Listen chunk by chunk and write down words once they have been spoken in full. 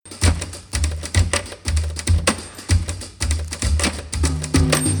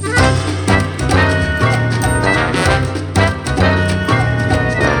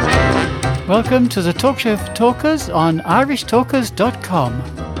Welcome to the Talk Show for Talkers on irishtalkers.com.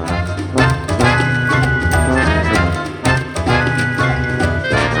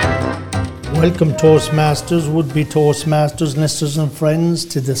 Welcome Toastmasters, would-be Toastmasters, listeners and friends,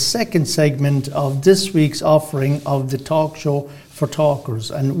 to the second segment of this week's offering of the Talk Show for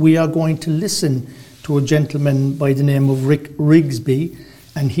Talkers. And we are going to listen to a gentleman by the name of Rick Rigsby,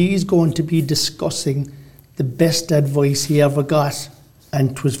 and he's going to be discussing the best advice he ever got,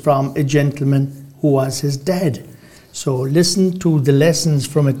 and it was from a gentleman who was his dad. So listen to the lessons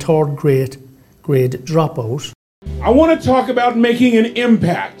from a third grade dropout. I want to talk about making an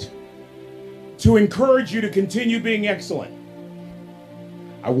impact to encourage you to continue being excellent.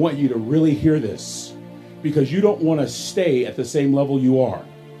 I want you to really hear this, because you don't want to stay at the same level you are.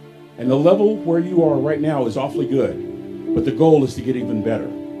 And the level where you are right now is awfully good, but the goal is to get even better,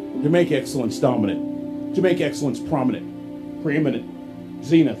 to make excellence dominant, to make excellence prominent, preeminent,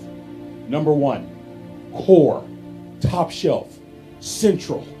 zenith, number one, core, top shelf,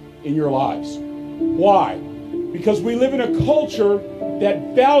 central in your lives. Why? Because we live in a culture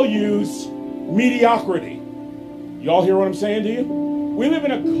that values mediocrity. Y'all hear what I'm saying to you? We live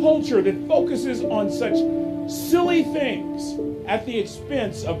in a culture that focuses on such silly things at the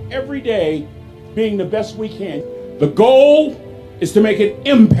expense of every day being the best we can. The goal is to make an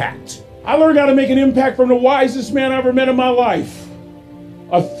impact. I learned how to make an impact from the wisest man I ever met in my life,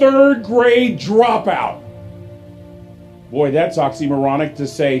 a third grade dropout. Boy, that's oxymoronic to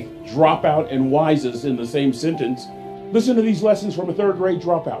say dropout and wises in the same sentence. Listen to these lessons from a third grade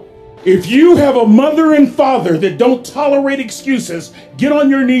dropout. If you have a mother and father that don't tolerate excuses, get on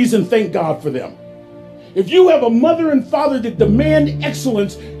your knees and thank God for them. If you have a mother and father that demand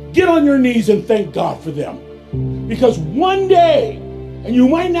excellence, get on your knees and thank God for them. Because one day, and you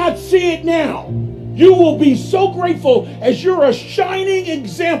might not see it now, you will be so grateful as you're a shining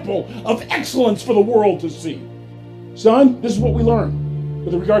example of excellence for the world to see. Son, this is what we learn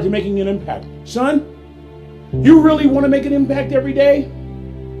with regard to making an impact. Son, you really want to make an impact every day?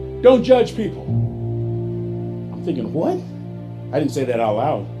 Don't judge people. I'm thinking, what? I didn't say that out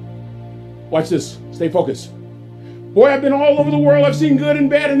loud. Watch this. Stay focused. Boy, I've been all over the world. I've seen good and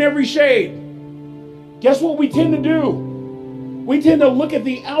bad in every shade. Guess what we tend to do? We tend to look at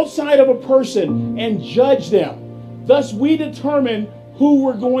the outside of a person and judge them. Thus, we determine who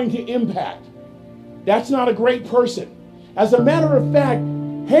we're going to impact. That's not a great person. As a matter of fact,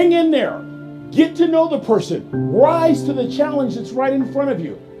 hang in there. Get to know the person. Rise to the challenge that's right in front of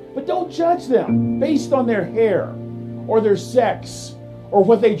you. But don't judge them based on their hair or their sex or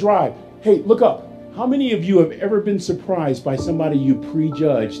what they drive. Hey, look up. How many of you have ever been surprised by somebody you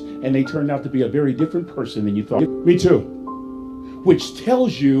prejudged and they turned out to be a very different person than you thought? Me too. Which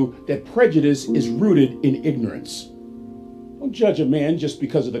tells you that prejudice is rooted in ignorance. Don't judge a man just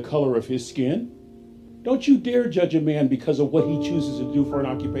because of the color of his skin. Don't you dare judge a man because of what he chooses to do for an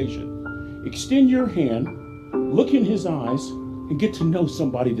occupation. Extend your hand, look in his eyes, and get to know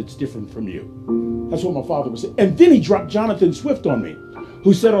somebody that's different from you. That's what my father was saying. And then he dropped Jonathan Swift on me,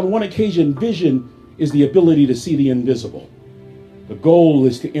 who said on one occasion, vision is the ability to see the invisible. The goal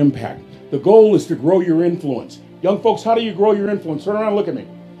is to impact. The goal is to grow your influence. Young folks, how do you grow your influence? Turn around and look at me.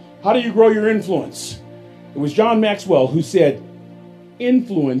 How do you grow your influence? It was John Maxwell who said,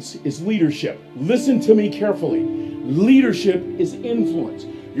 influence is leadership. Listen to me carefully. Leadership is influence.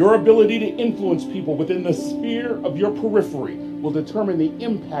 Your ability to influence people within the sphere of your periphery will determine the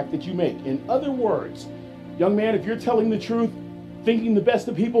impact that you make. In other words, young man, if you're telling the truth, thinking the best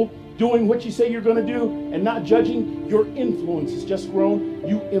of people, doing what you say you're going to do, and not judging, your influence has just grown.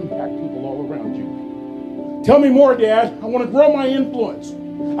 You impact people all around you. Tell me more, Dad. I want to grow my influence.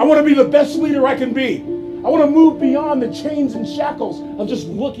 I want to be the best leader I can be. I want to move beyond the chains and shackles of just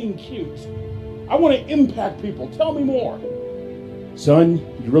looking cute. I want to impact people. Tell me more. Son,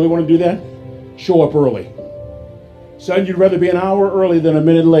 you really want to do that? Show up early. Son, you'd rather be an hour early than a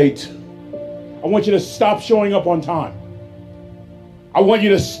minute late. I want you to stop showing up on time. I want you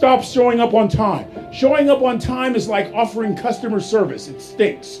to stop showing up on time. Showing up on time is like offering customer service. It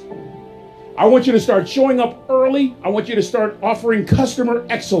stinks. I want you to start showing up early. I want you to start offering customer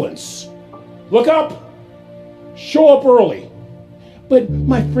excellence. Look up. Show up early. But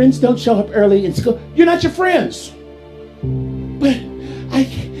my friends don't show up early in school. You're not your friends. But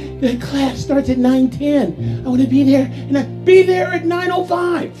the class starts at 9:10. I want to be there, and be there at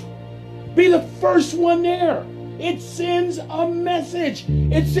 9:05. Be the first one there. It sends a message.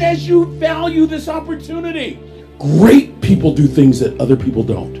 It says you value this opportunity. Great people do things that other people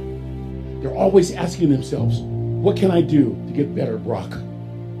don't. They're always asking themselves, what can I do to get better, Brock?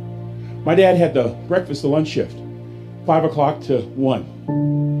 My dad had the breakfast to lunch shift. 5 o'clock to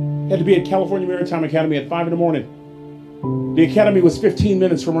 1. Had to be at California Maritime Academy at 5 in the morning. The academy was 15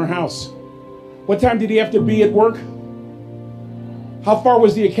 minutes from our house. What time did he have to be at work? How far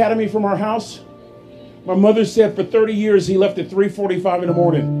was the academy from our house? My mother said for 30 years he left at 3:45 in the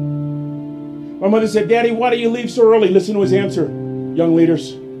morning. My mother said, Daddy, why do you leave so early? Listen to his answer, young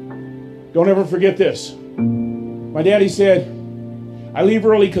leaders. Don't ever forget this. My daddy said, I leave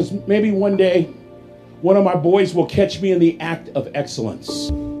early because maybe one day one of my boys will catch me in the act of excellence.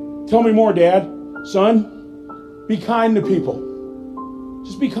 Tell me more, Dad. Son, be kind to people.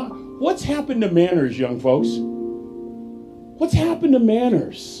 Just be kind. What's happened to manners, young folks? What's happened to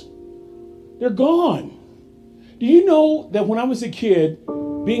manners? They're gone. Do you know that when I was a kid,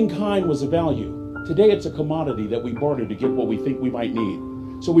 being kind was a value? Today it's a commodity that we barter to get what we think we might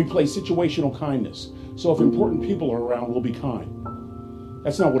need. So we play situational kindness. So if important people are around, we'll be kind.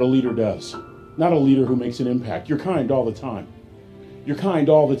 That's not what a leader does. Not a leader who makes an impact. You're kind all the time. You're kind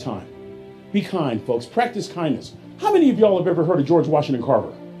all the time. Be kind, folks. Practice kindness. How many of y'all have ever heard of George Washington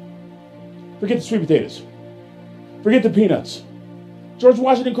Carver? Forget the sweet potatoes. Forget the peanuts. George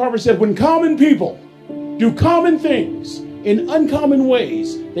Washington Carver said, when common people do common things in uncommon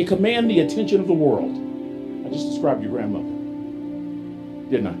ways, they command the attention of the world. I just described your grandmother,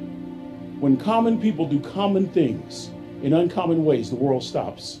 didn't I? When common people do common things in uncommon ways, the world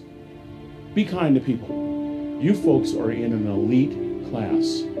stops. Be kind to people. You folks are in an elite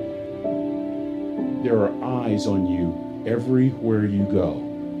class. There are eyes on you everywhere you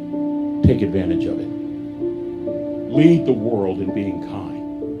go. Take advantage of it. Lead the world in being kind.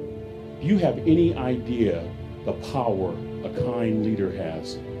 Do you have any idea the power a kind leader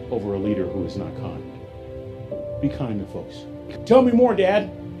has over a leader who is not kind? Be kind to folks. Tell me more, Dad.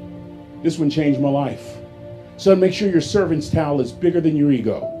 This one changed my life. Son, make sure your servant's towel is bigger than your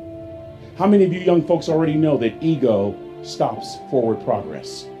ego. How many of you young folks already know that ego stops forward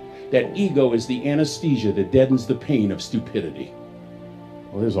progress? That ego is the anesthesia that deadens the pain of stupidity.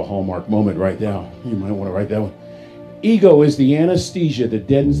 Well, there's a hallmark moment right now. You might want to write that one. Ego is the anesthesia that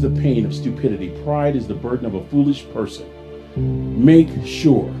deadens the pain of stupidity. Pride is the burden of a foolish person. Make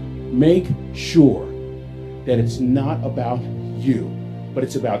sure that it's not about you, but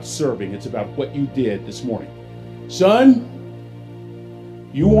it's about serving. It's about what you did this morning. Son,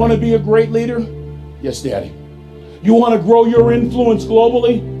 you want to be a great leader? Yes, Daddy. You want to grow your influence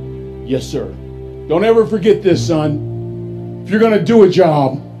globally? Yes, sir. Don't ever forget this, son. If you're going to do a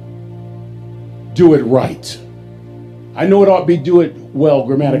job, do it right. I know it ought to be do it well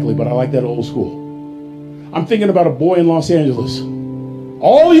grammatically, but I like that old school. I'm thinking about a boy in Los Angeles.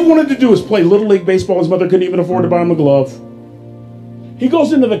 All he wanted to do was play Little League baseball. His mother couldn't even afford to buy him a glove. He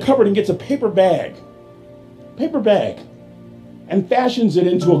goes into the cupboard and gets a paper bag, and fashions it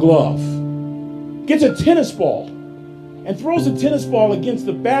into a glove. Gets a tennis ball and throws the tennis ball against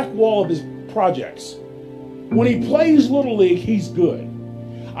the back wall of his projects. When he plays Little League, he's good.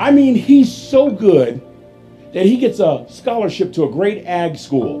 I mean, he's so good that he gets a scholarship to a great ag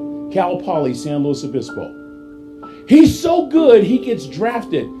school, Cal Poly San Luis Obispo. He's so good, he gets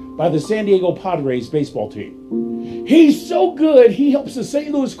drafted by the San Diego Padres baseball team. He's so good, he helps the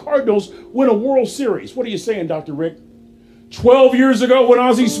St. Louis Cardinals win a World Series. What are you saying, Dr. Rick? 12 years ago when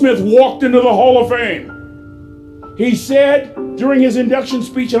Ozzie Smith walked into the Hall of Fame, he said during his induction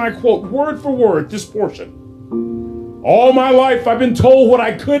speech, and I quote word for word this portion, all my life I've been told what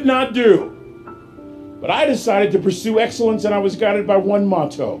I could not do, but I decided to pursue excellence, and I was guided by one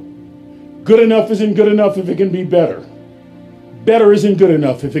motto. Good enough isn't good enough if it can be better. Better isn't good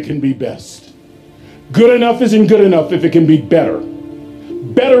enough if it can be best. Good enough isn't good enough if it can be better.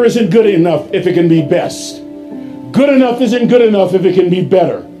 Better isn't good enough if it can be best. Good enough isn't good enough if it can be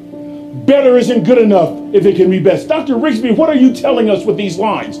better. Better isn't good enough if it can be best. Dr. Rigsby, what are you telling us with these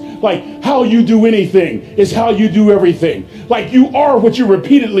lines? Like, how you do anything is how you do everything. Like, you are what you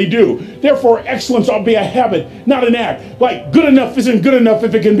repeatedly do. Therefore, excellence ought to be a habit, not an act. Like, good enough isn't good enough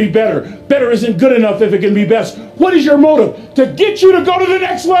if it can be better. Better isn't good enough if it can be best. What is your motive? To get you to go to the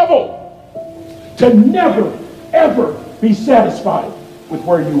next level. To never, ever be satisfied with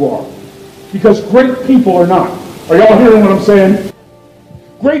where you are. Because great people are not. Are y'all hearing what I'm saying?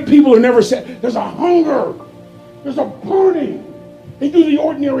 Great people are never said. There's a hunger. There's a burning. They do the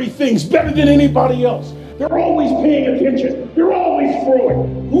ordinary things better than anybody else. They're always paying attention. They're always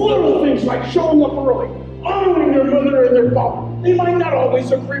growing. Little things like showing up early, honoring their mother and their father. They might not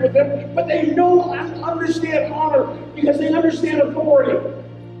always agree with them, but they know and understand honor because they understand authority.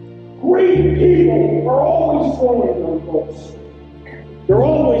 Great people are always growing, young folks. They're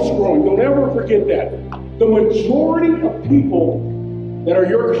always growing. Don't ever forget that. The majority of people that are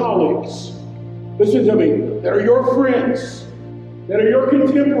your colleagues listen to me, that are your friends, that are your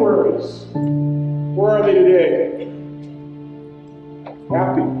contemporaries, where are they today?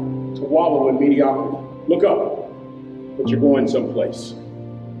 Happy to wallow in mediocrity. Look up, but you're going someplace.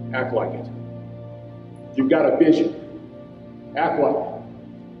 Act like it. You've got a vision. Act like it.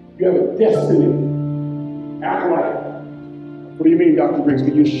 You have a destiny. Act like it. What do you mean, Dr.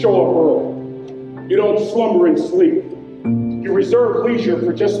 Grigsby? You show up early. You don't slumber and sleep. You reserve leisure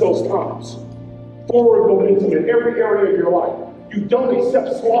for just those times. Forward momentum in every area of your life. You don't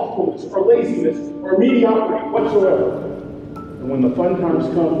accept slothfulness or laziness or mediocrity whatsoever. And when the fun times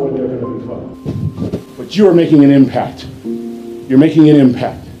come, boy, they're going to be fun. But you are making an impact. You're making an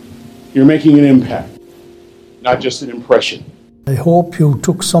impact. You're making an impact. Not just an impression. I hope you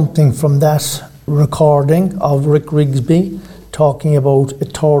took something from that recording of Rick Grigsby talking about a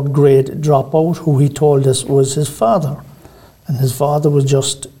third grade dropout who he told us was his father. And his father was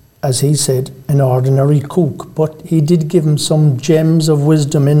just, as he said, an ordinary cook. But he did give him some gems of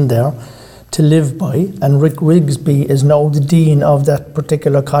wisdom in there to live by. And Rick Grigsby is now the dean of that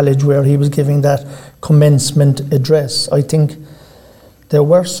particular college where he was giving that commencement address. I think there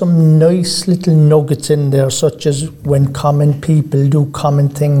were some nice little nuggets in there, such as when common people do common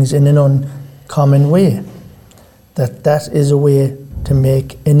things in an uncommon way. That is a way to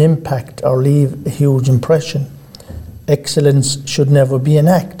make an impact or leave a huge impression. Excellence should never be an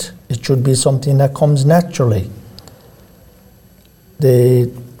act. It should be something that comes naturally.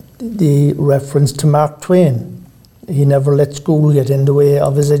 The reference to Mark Twain, he never let school get in the way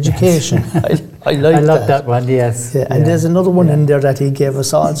of his education. Yes. I love that one, yes. Yeah, and there's another one in there that he gave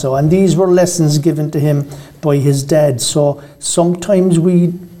us also. And these were lessons given to him by his dad. So sometimes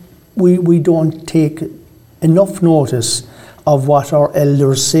we don't take enough notice of what our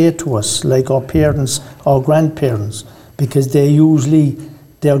elders say to us, like our parents or grandparents, because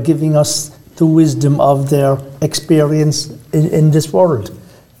they're giving us the wisdom of their experience in this world.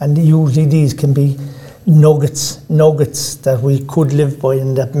 And usually these can be nuggets that we could live by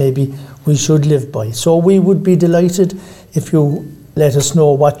and that maybe we should live by. So we would be delighted if you let us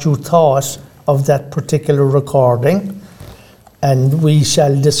know what you thought of that particular recording, and we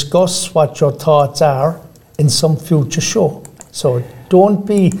shall discuss what your thoughts are in some future show. So don't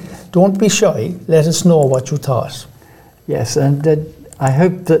be shy. Let us know what you thought. Yes, and I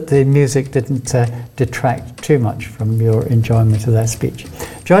hope that the music didn't detract too much from your enjoyment of that speech.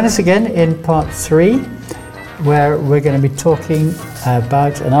 Join us again in part 3, where we're going to be talking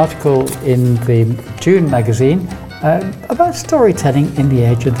about an article in the June magazine about storytelling in the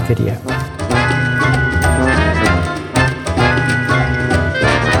age of the video.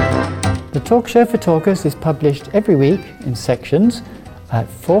 The Talk Show for Talkers is published every week in sections at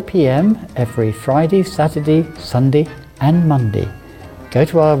 4 p.m. every Friday, Saturday, Sunday and Monday. Go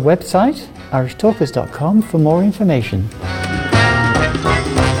to our website, irishtalkers.com, for more information.